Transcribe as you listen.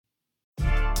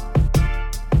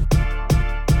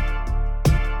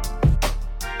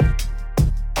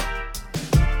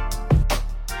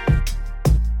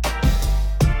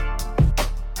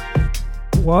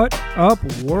What up,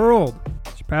 world?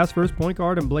 It's your past first point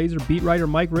guard and Blazer beat writer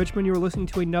Mike Richmond. You are listening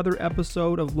to another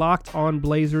episode of Locked On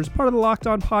Blazers, part of the Locked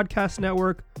On Podcast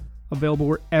Network, available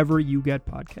wherever you get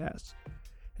podcasts.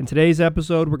 In today's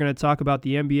episode, we're going to talk about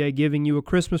the NBA giving you a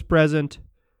Christmas present,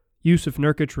 Jusuf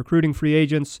Nurkic recruiting free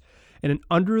agents, and an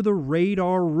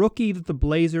under-the-radar rookie that the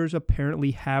Blazers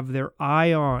apparently have their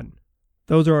eye on.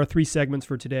 Those are our three segments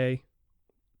for today.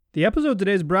 The episode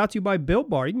today is brought to you by Built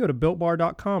Bar. You can go to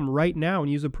BuiltBar.com right now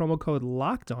and use the promo code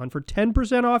LOCKEDON for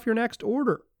 10% off your next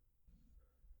order.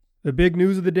 The big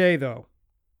news of the day, though.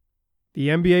 The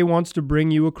NBA wants to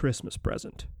bring you a Christmas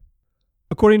present.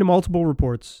 According to multiple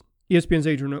reports, ESPN's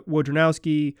Adrian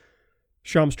Wojnarowski,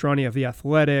 Shams Charania of The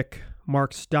Athletic,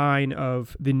 Mark Stein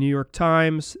of The New York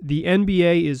Times, the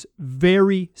NBA is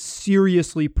very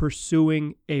seriously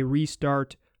pursuing a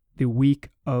restart the week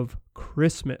of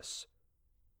Christmas.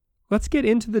 Let's get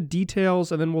into the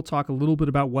details, and then we'll talk a little bit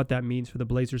about what that means for the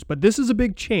Blazers. But this is a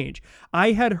big change.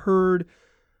 I had heard,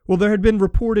 well, there had been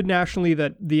reported nationally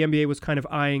that the NBA was kind of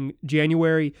eyeing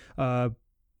January.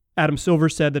 Adam Silver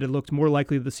said that it looked more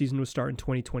likely that the season would start in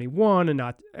 2021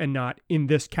 and not in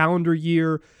this calendar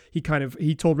year. He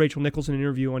told Rachel Nichols in an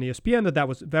interview on ESPN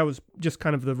that was just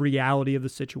kind of the reality of the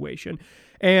situation.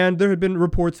 And there had been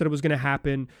reports that it was going to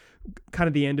happen kind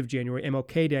of the end of January,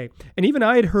 MLK Day. And even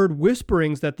I had heard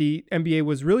whisperings that the NBA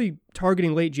was really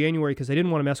targeting late January because they didn't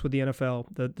want to mess with the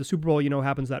NFL. The Super Bowl,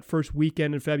 happens that first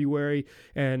weekend in February,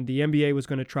 and the NBA was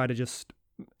going to try to just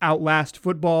outlast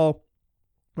football,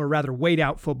 or rather wait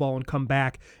out football and come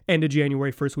back end of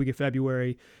January, first week of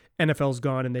February. NFL's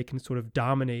gone, and they can sort of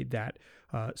dominate that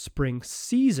spring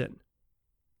season.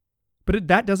 But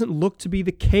that doesn't look to be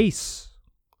the case.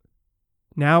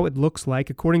 Now it looks like,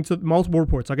 according to multiple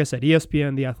reports, like I said,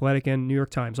 ESPN, The Athletic, and New York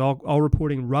Times, all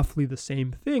reporting roughly the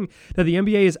same thing, that the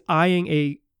NBA is eyeing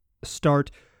a start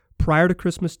prior to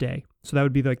Christmas Day. So that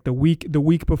would be like the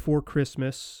week before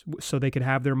Christmas, so they could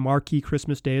have their marquee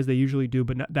Christmas Day as they usually do,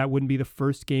 but that wouldn't be the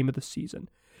first game of the season.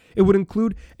 It would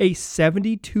include a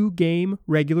 72-game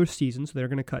regular season, so they're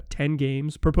going to cut 10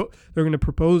 games.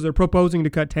 They're proposing to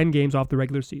cut 10 games off the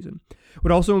regular season. It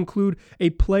would also include a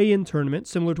play-in tournament,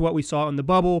 similar to what we saw in the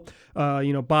bubble.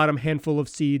 Bottom handful of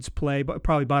seeds play, but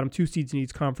probably bottom 2 seeds in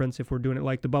each conference if we're doing it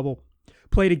like the bubble.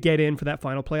 Play to get in for that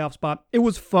final playoff spot. It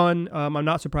was fun. I'm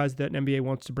not surprised that NBA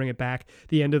wants to bring it back.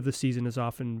 The end of the season is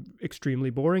often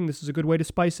extremely boring. This is a good way to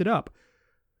spice it up.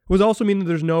 It would also mean that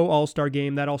there's no All-Star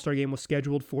game. That All-Star game was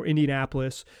scheduled for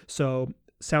Indianapolis, so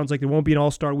sounds like there won't be an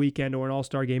All-Star weekend or an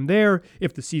All-Star game there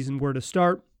if the season were to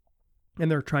start,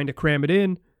 and they're trying to cram it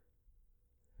in.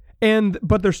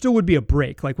 But there still would be a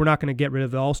break. Like, we're not going to get rid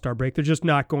of the All-Star break. There's just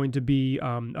not going to be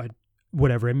a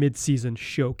mid-season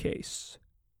showcase.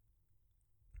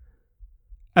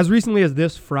 As recently as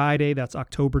this Friday, that's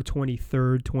October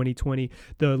 23rd, 2020,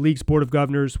 the league's Board of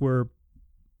Governors were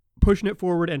pushing it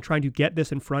forward and trying to get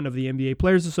this in front of the NBA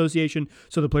Players Association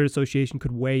so the Players Association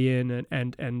could weigh in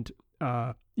and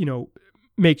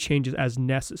make changes as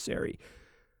necessary.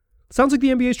 Sounds like the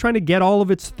NBA is trying to get all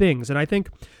of its things, and I think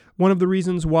one of the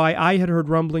reasons why I had heard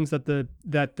rumblings that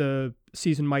the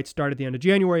season might start at the end of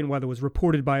January, and whether it was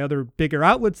reported by other bigger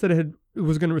outlets that it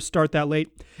was going to start that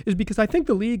late, is because I think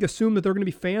the league assumed that there are going to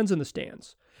be fans in the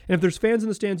stands. And if there's fans in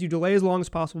the stands, you delay as long as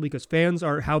possible because fans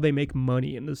are how they make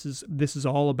money, and this is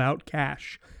all about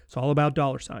cash. It's all about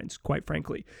dollar signs, quite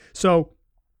frankly. So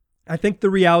I think the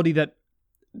reality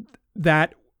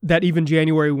that even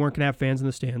January we weren't going to have fans in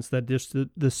the stands, that just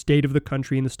the state of the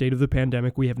country and the state of the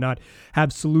pandemic, we have not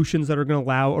had solutions that are going to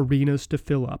allow arenas to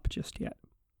fill up just yet.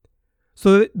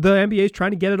 So the NBA is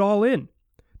trying to get it all in.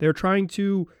 They're trying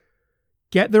to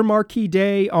get their marquee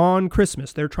day on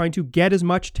Christmas. They're trying to get as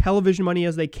much television money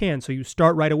as they can. So you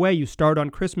start right away. You start on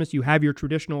Christmas. You have your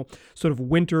traditional sort of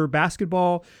winter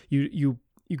basketball. You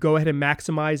go ahead and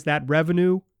maximize that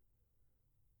revenue.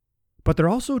 But they're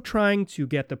also trying to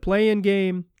get the play-in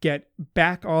game, get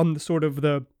back on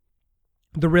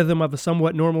the rhythm of a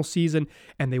somewhat normal season,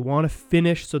 and they want to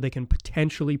finish so they can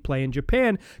potentially play in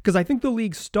Japan, because I think the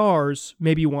league stars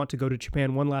maybe want to go to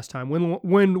Japan one last time, win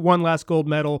one last gold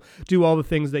medal, do all the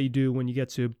things that you do when you get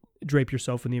to drape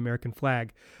yourself in the American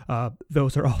flag.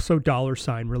 Those are also dollar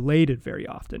sign related very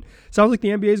often. Sounds like the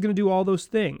NBA is going to do all those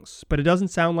things, but it doesn't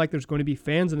sound like there's going to be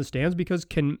fans in the stands because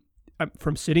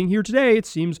from sitting here today, it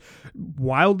seems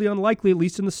wildly unlikely, at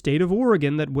least in the state of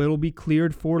Oregon, that will be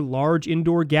cleared for large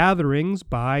indoor gatherings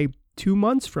by 2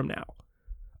 months from now.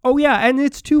 Oh, yeah, and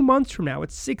it's 2 months from now.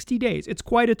 It's 60 days. It's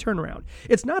quite a turnaround.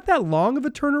 It's not that long of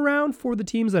a turnaround for the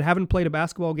teams that haven't played a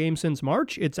basketball game since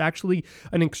March. It's actually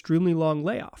an extremely long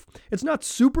layoff. It's not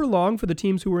super long for the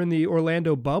teams who were in the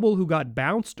Orlando bubble who got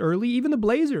bounced early. Even the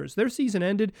Blazers, their season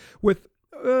ended with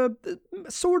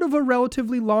sort of a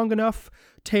relatively long enough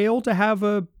tail to have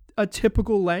a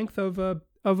typical length of a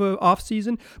off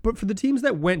season, but for the teams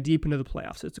that went deep into the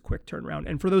playoffs, it's a quick turnaround.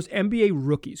 And for those NBA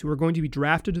rookies who are going to be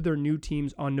drafted to their new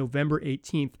teams on November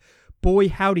 18th, boy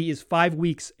howdy is 5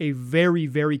 weeks a very,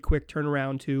 very quick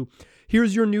turnaround to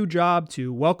here's your new job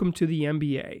to welcome to the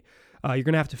NBA. You're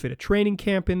going to have to fit a training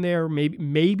camp in there,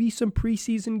 maybe some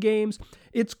preseason games.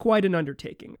 It's quite an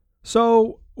undertaking.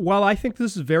 So while I think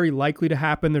this is very likely to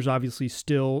happen, there's obviously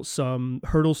still some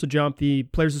hurdles to jump. The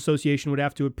Players Association would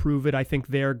have to approve it. I think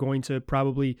they're going to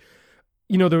probably,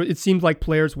 it seemed like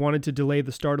players wanted to delay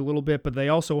the start a little bit, but they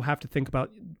also have to think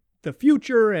about the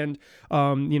future and,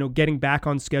 getting back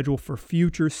on schedule for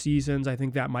future seasons. I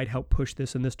think that might help push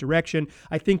this in this direction.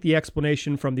 I think the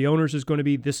explanation from the owners is going to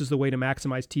be, this is the way to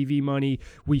maximize TV money.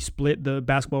 We split the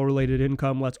basketball related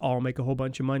income. Let's all make a whole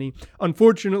bunch of money.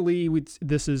 Unfortunately,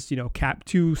 this is,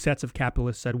 two sets of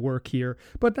capitalists at work here,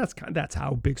 but that's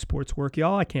how big sports work,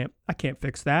 y'all. I can't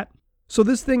fix that. So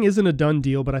this thing isn't a done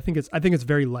deal, but I think it's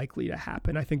very likely to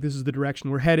happen. I think this is the direction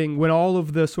we're heading. When all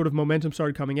of the sort of momentum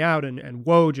started coming out, and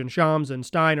Woj and Shams and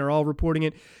Stein are all reporting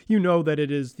it, that it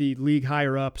is the league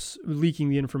higher ups leaking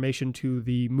the information to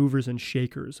the movers and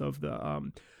shakers of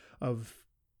the of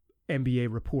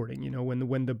NBA reporting.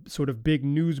 When the sort of big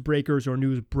news breakers or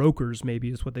news brokers, maybe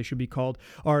is what they should be called,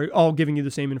 are all giving you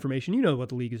the same information. You know what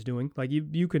the league is doing. Like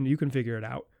you can figure it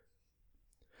out.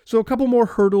 So a couple more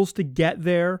hurdles to get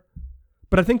there.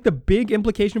 But I think the big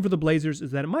implication for the Blazers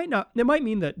is that it might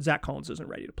mean that Zach Collins isn't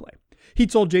ready to play. He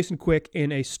told Jason Quick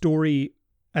in a story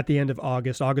at the end of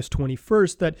August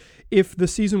 21st, that if the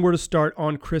season were to start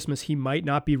on Christmas, he might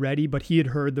not be ready, but he had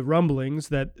heard the rumblings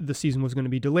that the season was going to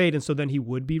be delayed, and so then he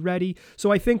would be ready. So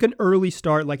I think an early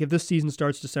start, like if this season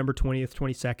starts December 20th,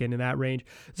 22nd, in that range,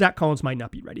 Zach Collins might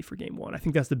not be ready for game one. I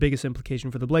think that's the biggest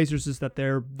implication for the Blazers, is that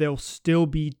they'll still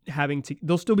be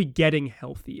getting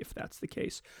healthy if that's the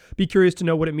case. Be curious to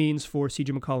know what it means for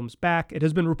CJ McCollum's back. It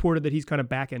has been reported that he's kind of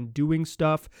back and doing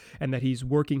stuff and that he's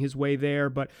working his way there,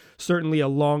 but certainly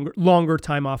a longer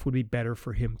time off would be better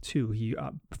for him too. He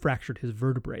fractured his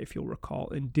vertebrae, if you'll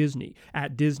recall, at Disney.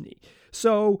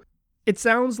 So it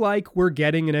sounds like we're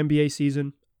getting an NBA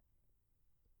season.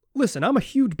 Listen, I'm a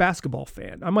huge basketball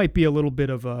fan. I might be a little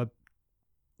bit of a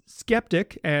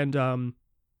skeptic and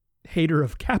hater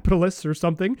of capitalists or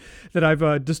something, that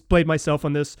I've displayed myself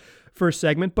on this first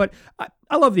segment, but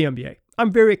I love the NBA.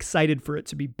 I'm very excited for it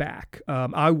to be back.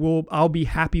 I'll be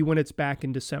happy when it's back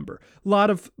in December.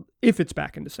 If it's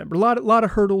back in December, a lot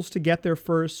of hurdles to get there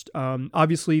first.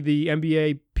 Obviously, the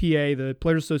NBA, PA, the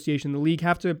Players Association, the league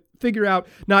have to figure out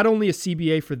not only a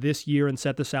CBA for this year and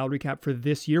set the salary cap for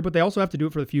this year, but they also have to do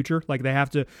it for the future. Like they have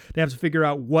to figure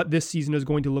out what this season is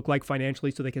going to look like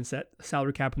financially, so they can set a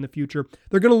salary cap in the future.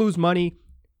 They're going to lose money.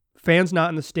 Fans not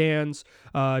in the stands,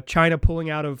 China pulling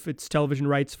out of its television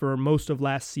rights for most of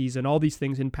last season. All these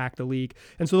things impact the league.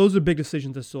 And so those are big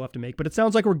decisions they still have to make. But it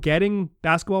sounds like we're getting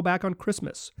basketball back on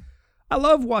Christmas. I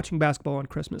love watching basketball on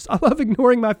Christmas. I love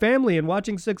ignoring my family and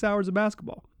watching 6 hours of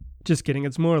basketball. Just kidding.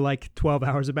 It's more like 12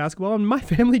 hours of basketball, and my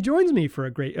family joins me for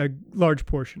a large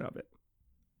portion of it.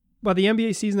 But the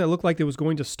NBA season that looked like it was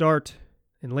going to start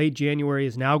in late January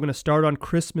is now going to start on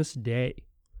Christmas Day.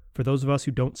 For those of us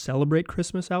who don't celebrate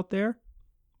Christmas out there,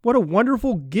 what a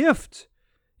wonderful gift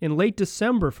in late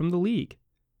December from the league.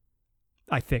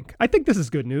 I think this is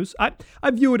good news.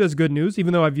 I view it as good news,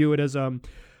 even though I view it as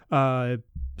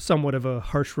somewhat of a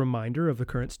harsh reminder of the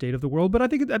current state of the world. But I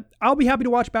think that I'll be happy to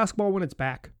watch basketball when it's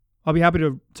back. I'll be happy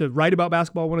to write about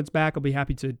basketball when it's back. I'll be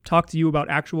happy to talk to you about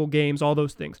actual games, all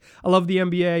those things. I love the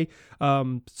NBA,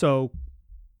 so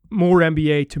more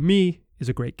NBA to me is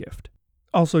a great gift.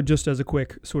 Also, just as a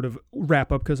quick sort of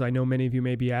wrap up, because I know many of you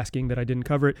may be asking that I didn't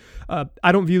cover it,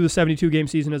 I don't view the 72-game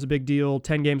season as a big deal.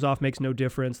 10 games off makes no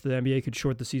difference. The NBA could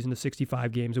short the season to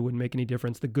 65 games. It wouldn't make any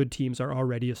difference. The good teams are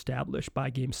already established by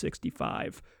game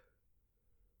 65.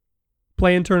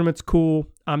 Play-in tournament's cool.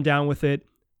 I'm down with it.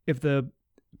 If the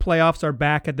playoffs are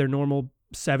back at their normal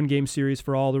 7-game series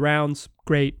for all the rounds,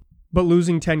 great. But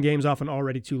losing 10 games off an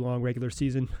already too long regular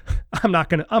season, I'm not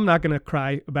gonna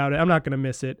cry about it. I'm not gonna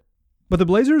miss it. But the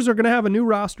Blazers are going to have a new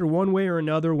roster one way or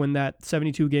another when that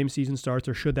 72-game season starts,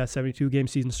 or should that 72-game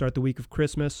season start the week of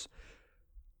Christmas.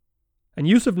 And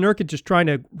Jusuf Nurkic is trying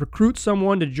to recruit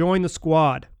someone to join the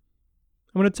squad.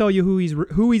 I'm going to tell you who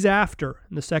he's after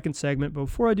in the second segment, but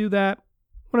before I do that,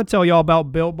 I want to tell y'all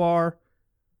about Built Bar.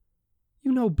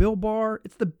 You know Built Bar,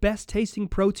 it's the best tasting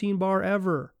protein bar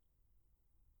ever.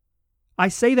 I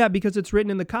say that because it's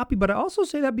written in the copy, but I also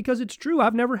say that because it's true.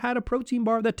 I've never had a protein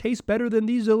bar that tastes better than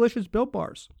these delicious Built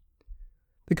Bars.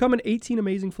 They come in 18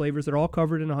 amazing flavors. They're all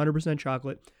covered in 100%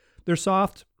 chocolate. They're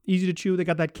soft, easy to chew. They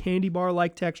got that candy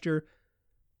bar-like texture.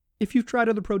 If you've tried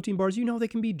other protein bars, you know they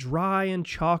can be dry and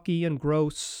chalky and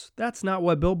gross. That's not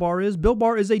what Built Bar is. Built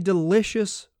Bar is a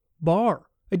delicious bar,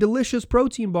 a delicious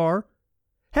protein bar.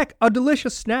 Heck, a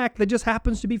delicious snack that just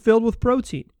happens to be filled with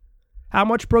protein. How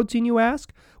much protein, you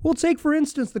ask? Well, take, for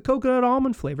instance, the coconut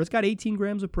almond flavor. It's got 18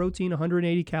 grams of protein,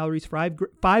 180 calories,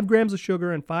 5 grams of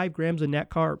sugar, and 5 grams of net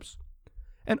carbs.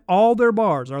 And all their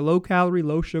bars are low-calorie,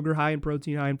 low-sugar, high in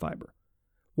protein, high in fiber.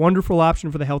 Wonderful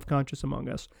option for the health-conscious among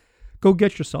us. Go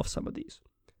get yourself some of these.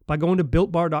 By going to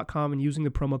BuiltBar.com and using the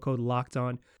promo code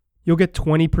LOCKEDON, you'll get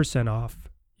 20% off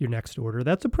your next order.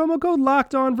 That's the promo code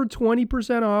LOCKEDON for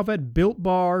 20% off at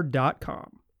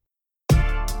BuiltBar.com.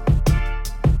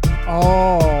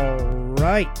 All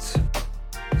right.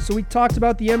 So we talked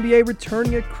about the NBA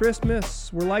returning at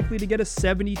Christmas. We're likely to get a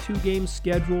 72-game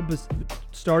schedule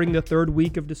starting the third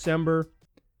week of December.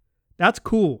 That's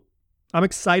cool. I'm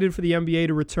excited for the NBA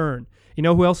to return. You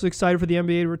know who else is excited for the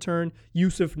NBA to return?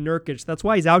 Jusuf Nurkic. That's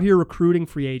why he's out here recruiting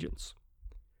free agents.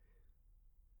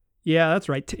 Yeah, that's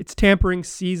right. It's tampering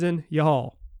season,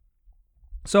 y'all.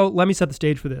 So let me set the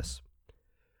stage for this.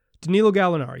 Danilo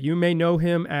Gallinari. You may know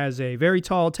him as a very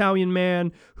tall Italian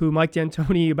man who Mike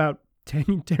D'Antoni about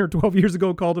 10 or 12 years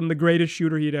ago called him the greatest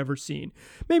shooter he'd ever seen.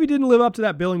 Maybe didn't live up to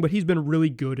that billing, but he's been really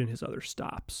good in his other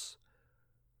stops.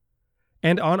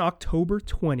 And on October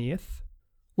 20th,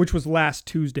 which was last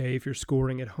Tuesday if you're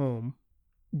scoring at home,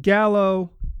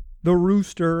 Gallo, the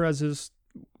Rooster, as his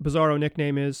bizarro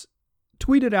nickname is,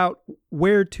 tweeted out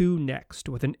where to next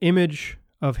with an image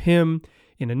of him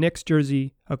in a Knicks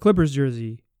jersey, a Clippers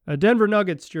jersey, a Denver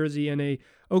Nuggets jersey, and a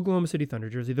Oklahoma City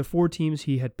Thunder jersey, the 4 teams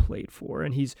he had played for.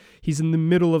 And he's in the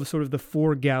middle of sort of the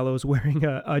 4 Gallos wearing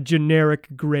a generic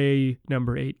gray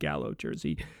number 8 Gallo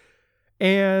jersey.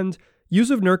 And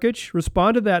Jusuf Nurkic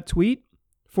responded to that tweet,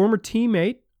 former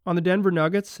teammate on the Denver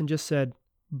Nuggets, and just said,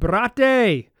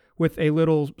 "Brate," with a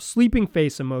little sleeping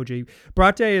face emoji.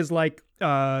 Brate is like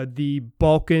the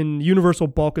universal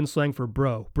Balkan slang for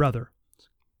brother.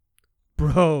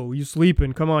 Bro, you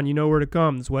sleeping? Come on, you know where to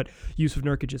come. That's what Jusuf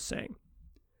Nurkic is saying.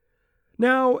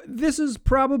 Now, this is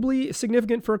probably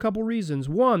significant for a couple reasons.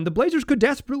 One, the Blazers could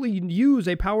desperately use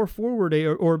a power forward,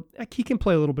 or he can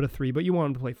play a little bit of 3, but you want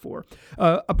him to play 4.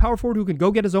 A power forward who can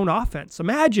go get his own offense.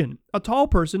 Imagine a tall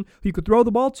person who you could throw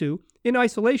the ball to in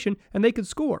isolation, and they could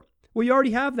score. Well, you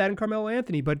already have that in Carmelo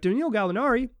Anthony, but Danilo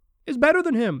Gallinari is better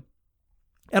than him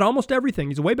at almost everything.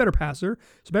 He's a way better passer.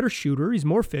 He's a better shooter. He's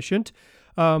more efficient.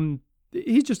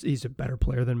 He's a better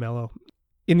player than Melo.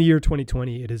 In the year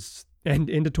 2020, it is, and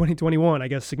into 2021, I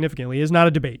guess significantly, is not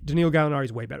a debate. Danilo Gallinari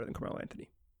is way better than Carmelo Anthony.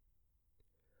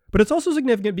 But it's also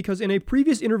significant because in a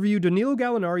previous interview, Danilo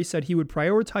Gallinari said he would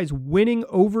prioritize winning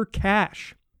over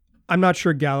cash. I'm not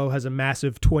sure Gallo has a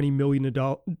massive $20 million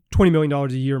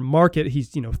a year market. He's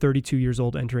 32 years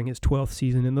old, entering his 12th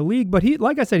season in the league. But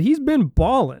like I said, he's been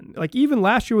balling. Like even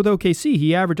last year with OKC,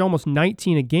 he averaged almost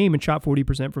 19 a game and shot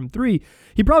 40% from 3.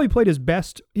 He probably played his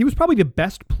best. He was probably the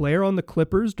best player on the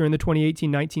Clippers during the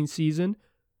 2018-19 season.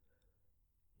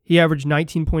 He averaged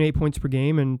 19.8 points per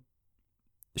game and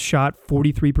shot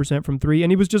 43% from 3.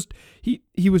 And he was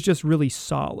just really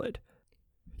solid.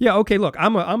 Yeah, okay, look,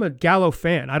 I'm a Gallo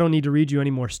fan. I don't need to read you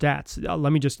any more stats.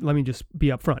 Let me just be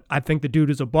upfront. I think the dude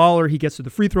is a baller. He gets to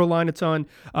the free throw line a ton.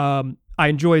 I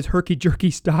enjoy his herky-jerky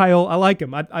style. I like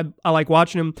him. I like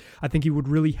watching him. I think he would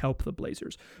really help the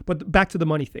Blazers. But back to the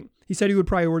money thing. He said he would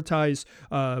prioritize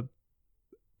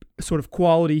sort of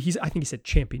quality. I think he said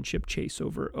championship chase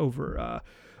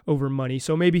over money.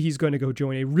 So maybe he's going to go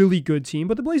join a really good team.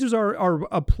 But the Blazers are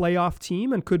a playoff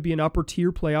team and could be an upper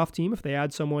tier playoff team if they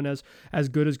add someone as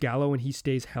good as Gallo and he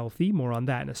stays healthy. More on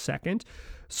that in a second.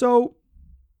 So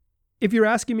if you're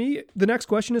asking me, the next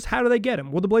question is, how do they get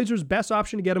him? Well, the Blazers' best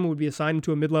option to get him would be to sign him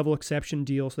to a mid-level exception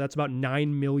deal. So that's about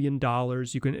 $9 million.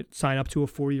 You can sign up to a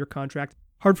 4-year contract.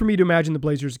 Hard for me to imagine the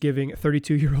Blazers giving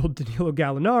 32-year-old Danilo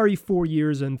Gallinari 4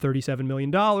 years and $37 million,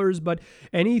 but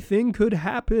anything could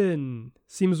happen.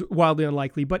 Seems wildly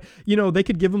unlikely, but, they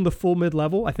could give him the full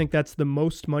mid-level. I think that's the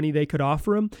most money they could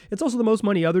offer him. It's also the most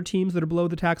money other teams that are below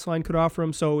the tax line could offer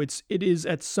him, so it is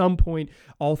at some point,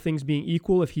 all things being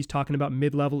equal, if he's talking about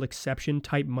mid-level exception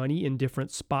type money in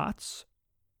different spots.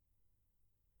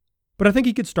 But I think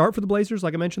he could start for the Blazers.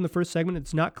 Like I mentioned in the first segment,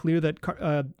 it's not clear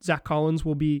that Zach Collins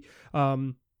will be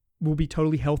will be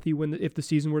totally healthy if the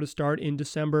season were to start in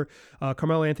December.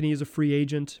 Carmelo Anthony is a free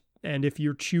agent, and if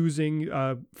you're choosing,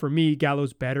 for me,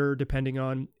 Gallo's better depending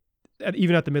on,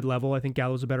 even at the mid-level, I think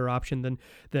Gallo's a better option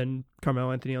than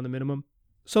Carmelo Anthony on the minimum.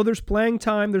 So there's playing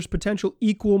time, there's potential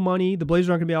equal money. The Blazers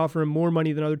aren't going to be offering more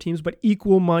money than other teams, but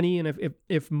equal money, and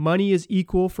if money is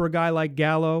equal for a guy like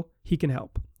Gallo, he can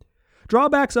help.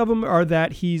 Drawbacks of him are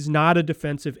that he's not a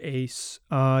defensive ace.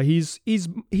 He's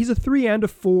a 3 and a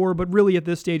 4, but really at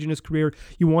this stage in his career,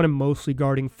 you want him mostly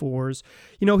guarding 4s.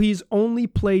 He's only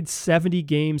played 70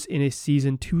 games in a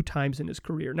season 2 times in his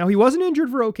career. Now, he wasn't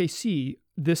injured for OKC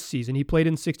this season. He played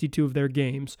in 62 of their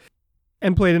games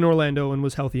and played in Orlando and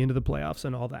was healthy into the playoffs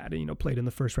and all that, and, played in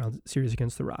the first round series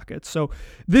against the Rockets. So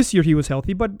this year he was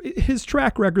healthy, but his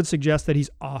track record suggests that he's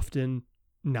often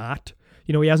not.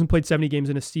 He hasn't played 70 games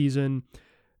in a season.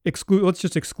 Let's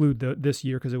just exclude this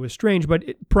year because it was strange, but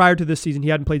prior to this season, he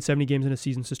hadn't played 70 games in a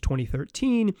season since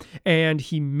 2013, and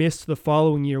he missed the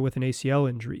following year with an ACL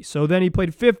injury. So then he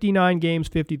played 59 games,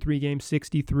 53 games,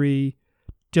 63,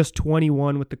 just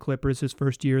 21 with the Clippers his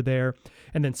first year there,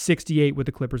 and then 68 with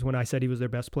the Clippers when I said he was their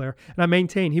best player. And I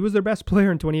maintain he was their best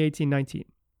player in 2018-19.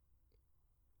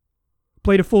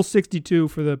 Played a full 62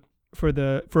 for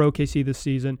OKC this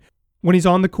season. When he's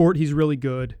on the court, he's really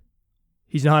good.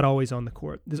 He's not always on the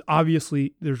court.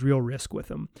 There's real risk with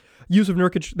him. Jusuf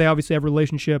Nurkic, they obviously have a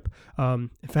relationship.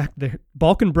 In fact, they're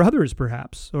Balkan brothers,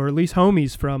 perhaps, or at least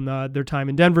homies from their time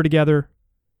in Denver together.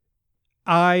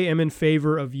 I am in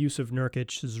favor of Jusuf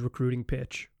Nurkic's recruiting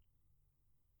pitch.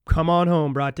 Come on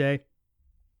home, brate.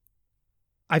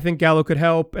 I think Gallo could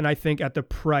help, and I think at the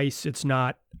price, it's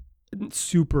not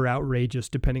super outrageous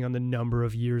depending on the number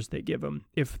of years they give him.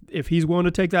 If he's willing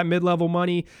to take that mid-level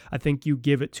money, I think you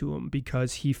give it to him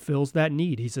because he fills that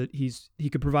need. He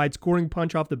could provide scoring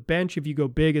punch off the bench if you go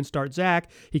big and start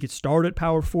Zach. He could start at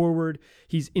power forward.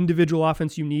 He's individual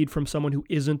offense you need from someone who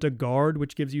isn't a guard,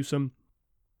 which gives you some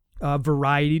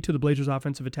variety to the Blazers'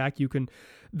 offensive attack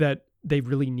that they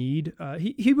really need.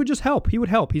 He would just help. He would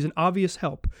help. He's an obvious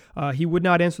help. He would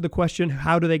not answer the question,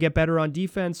 how do they get better on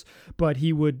defense? But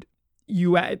he would.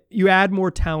 You add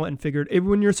more talent and figure it.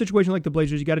 When you're in a situation like the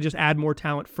Blazers, you got to just add more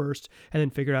talent first and then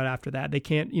figure it out after that. They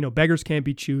can't, beggars can't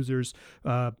be choosers.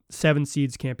 7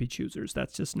 seeds can't be choosers.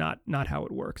 That's just not how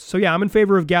it works. So yeah, I'm in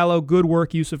favor of Gallo. Good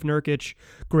work, Jusuf Nurkic.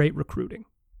 Great recruiting.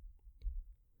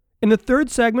 In the third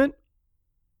segment,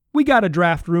 we got a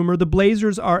draft rumor. The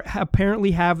Blazers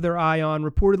reportedly have their eye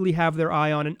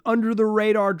on an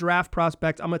under-the-radar draft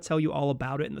prospect. I'm going to tell you all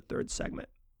about it in the third segment.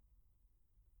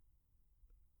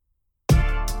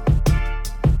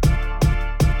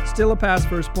 Still a pass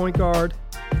first point guard.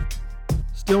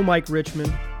 Still Mike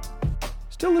Richman.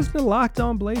 Still listening to Locked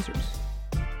On Blazers.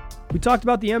 We talked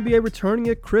about the NBA returning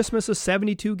at Christmas, a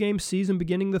 72-game season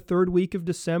beginning the third week of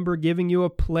December, giving you a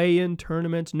play-in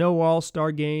tournament, no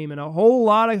all-star game, and a whole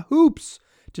lot of hoops.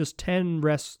 Just 10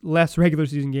 less regular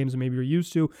season games than maybe you're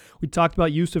used to. We talked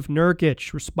about Jusuf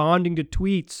Nurkic responding to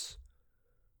tweets,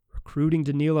 recruiting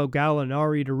Danilo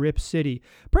Gallinari to Rip City.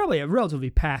 Probably a relatively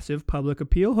passive public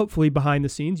appeal. Hopefully behind the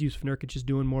scenes, Jusuf Nurkic is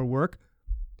doing more work.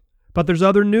 But there's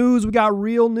other news. We got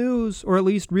real news, or at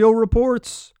least real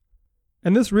reports.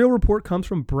 And this real report comes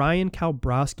from Brian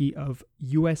Kalbrowski of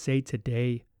USA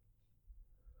Today,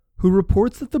 who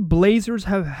reports that the Blazers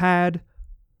have had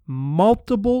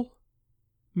multiple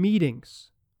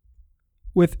meetings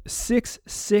with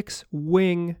 6'6"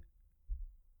 wing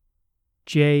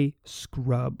Jay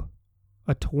Scrubb,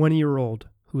 a 20-year-old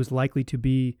who is likely to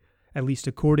be, at least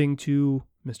according to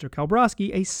Mr.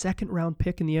 Kalbrowski, a second-round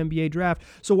pick in the NBA draft.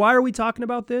 So why are we talking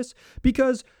about this?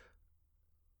 Because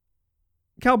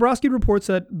Kalbrowski reports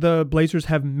that the Blazers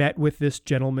have met with this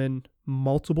gentleman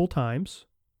multiple times.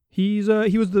 He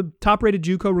was the top-rated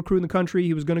JUCO recruit in the country.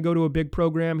 He was going to go to a big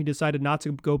program. He decided not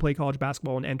to go play college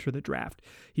basketball and enter the draft.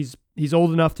 He's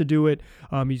old enough to do it.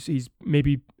 He's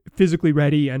maybe physically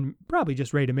ready and probably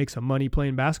just ready to make some money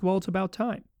playing basketball. It's about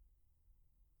time.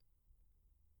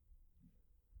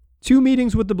 2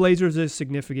 meetings with the Blazers is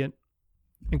significant,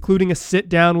 including a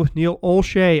sit-down with Neil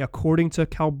Olshey, according to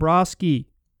Kalbrowski.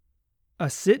 A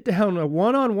sit-down, a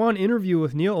one-on-one interview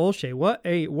with Neil Olshey.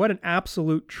 What an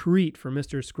absolute treat for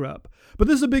Mr. Scrubb. But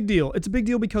this is a big deal. It's a big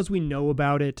deal because we know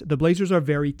about it. The Blazers are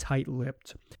very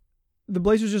tight-lipped. The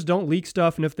Blazers just don't leak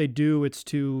stuff, and if they do, it's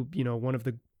to, one of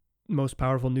the most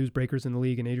powerful newsbreakers in the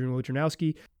league, and Adrian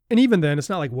Wojnarowski. And even then, it's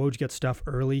not like Woj gets stuff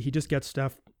early. He just gets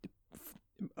stuff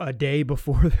a day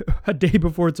before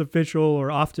it's official, or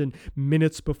often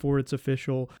minutes before it's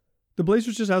official. The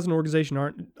Blazers just as an organization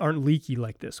aren't leaky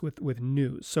like this with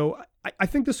news. So I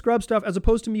think the scrub stuff, as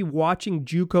opposed to me watching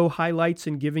JUCO highlights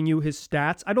and giving you his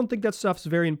stats, I don't think that stuff's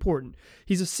very important.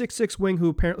 He's a 6'6" wing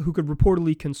who could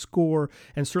reportedly can score,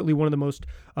 and certainly one of the most.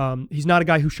 He's not a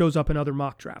guy who shows up in other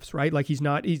mock drafts, right? Like he's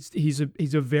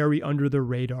a very under the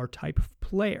radar type of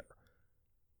player.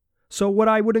 So what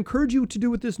I would encourage you to do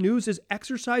with this news is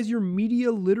exercise your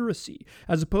media literacy,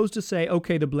 as opposed to say,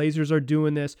 okay, the Blazers are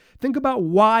doing this. Think about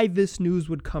why this news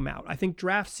would come out. I think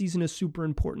draft season is super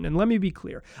important. And let me be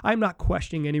clear, I'm not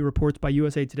questioning any reports by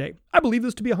USA Today. I believe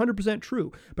this to be 100%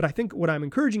 true. But I think what I'm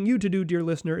encouraging you to do, dear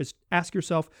listener, is ask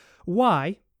yourself,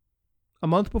 why, a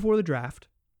month before the draft,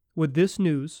 would this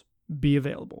news be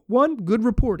available? One, good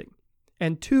reporting.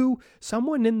 And two,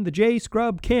 someone in the J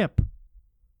Scrub camp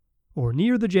or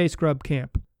near the J Scrub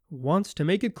camp wants to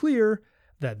make it clear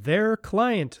that their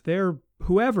client, their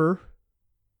whoever,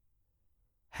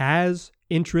 has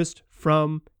interest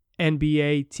from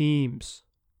NBA teams.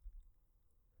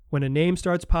 When a name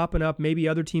starts popping up, maybe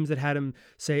other teams that had him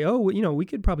say, oh, we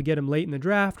could probably get him late in the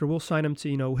draft, or we'll sign him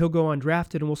to, he'll go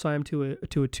undrafted and we'll sign him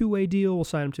to a two-way deal. We'll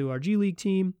sign him to our G League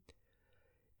team.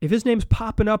 If his name's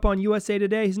popping up on USA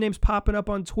Today, his name's popping up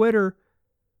on Twitter,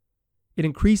 it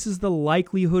increases the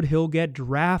likelihood he'll get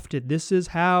drafted. This is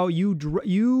how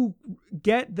you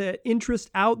get the interest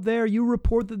out there. You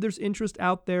report that there's interest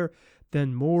out there,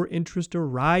 then more interest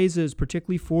arises,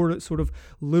 particularly for sort of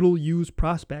little used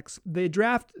prospects.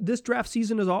 This draft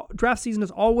season is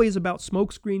always about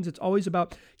smokescreens. It's always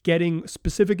about getting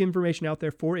specific information out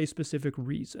there for a specific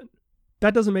reason.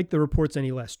 That doesn't make the reports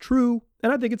any less true,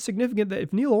 and I think it's significant that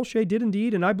if Neil Olshey did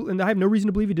indeed, and I have no reason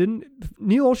to believe he didn't, if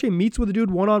Neil Olshey meets with a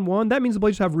dude one-on-one, that means the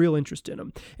Blazers have real interest in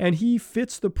him, and he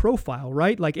fits the profile,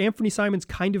 right? Like Anthony Simons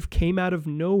kind of came out of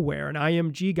nowhere, an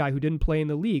IMG guy who didn't play in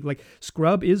the league. Like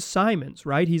Scrub is Simons,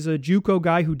 right? He's a JUCO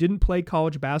guy who didn't play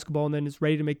college basketball and then is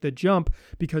ready to make the jump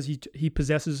because he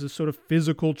possesses a sort of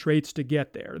physical traits to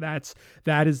get there.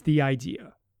 That is the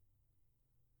idea.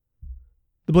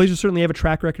 The Blazers certainly have a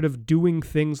track record of doing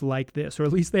things like this, or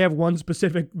at least they have one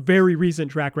specific, very recent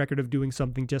track record of doing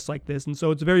something just like this, and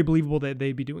so it's very believable that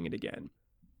they'd be doing it again.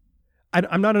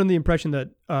 I'm not under the impression that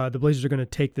the Blazers are going to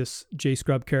take this J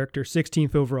Scrub character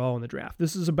 16th overall in the draft.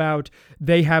 This is about,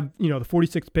 they have the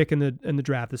 46th pick in the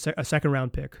draft, a second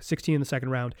round pick, 16 in the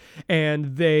second round,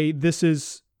 and this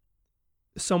is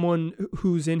someone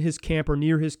who's in his camp or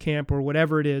near his camp or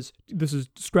whatever it is. This is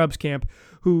Scrub's camp,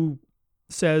 who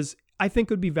says, I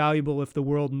think it would be valuable if the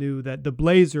world knew that the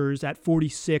Blazers at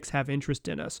 46 have interest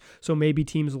in us. So maybe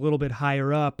teams a little bit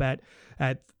higher up at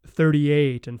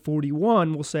 38 and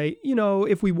 41 will say,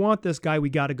 if we want this guy, we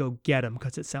got to go get him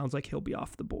because it sounds like he'll be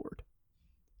off the board.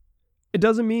 It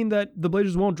doesn't mean that the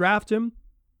Blazers won't draft him.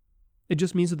 It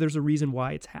just means that there's a reason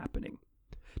why it's happening.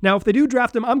 Now, if they do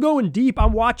draft him, I'm going deep.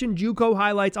 I'm watching JUCO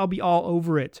highlights. I'll be all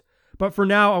over it. But for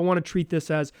now, I want to treat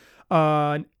this as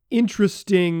an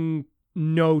interesting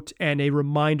note and a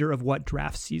reminder of what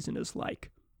draft season is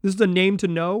like. This is a name to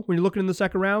know. When you're looking in the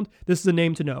second round, this is a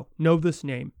name to know. Know this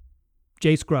name.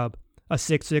 J Scrub, a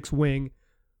 6'6" wing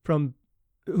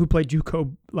who played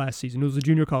JUCO last season, who was a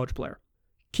junior college player.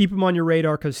 Keep him on your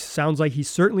radar because it sounds like he's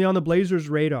certainly on the Blazers'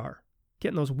 radar.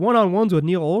 Getting those one-on-ones with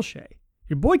Neil Olshey.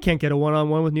 Your boy can't get a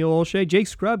one-on-one with Neil Olshey. J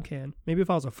Scrub can. Maybe if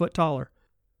I was a foot taller.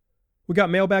 We got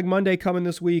Mailbag Monday coming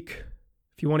this week.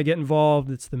 If you want to get involved,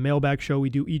 it's the mailbag show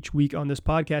we do each week on this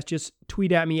podcast. Just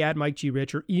tweet at me at Mike G.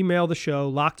 Rich or email the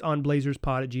show,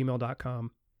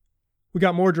 lockedonblazerspod@gmail.com. We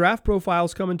got more draft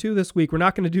profiles coming too this week. We're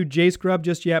not going to do J Scrub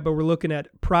just yet, but we're looking at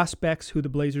prospects who the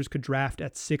Blazers could draft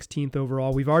at 16th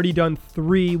overall. We've already done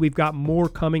 3. We've got more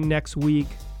coming next week.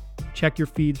 Check your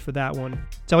feeds for that one.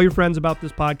 Tell your friends about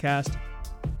this podcast.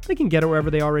 They can get it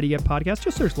wherever they already get podcasts.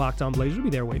 Just search Locked On Blazers. It'll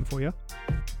be there waiting for you.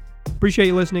 Appreciate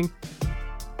you listening.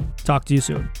 Talk to you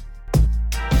soon.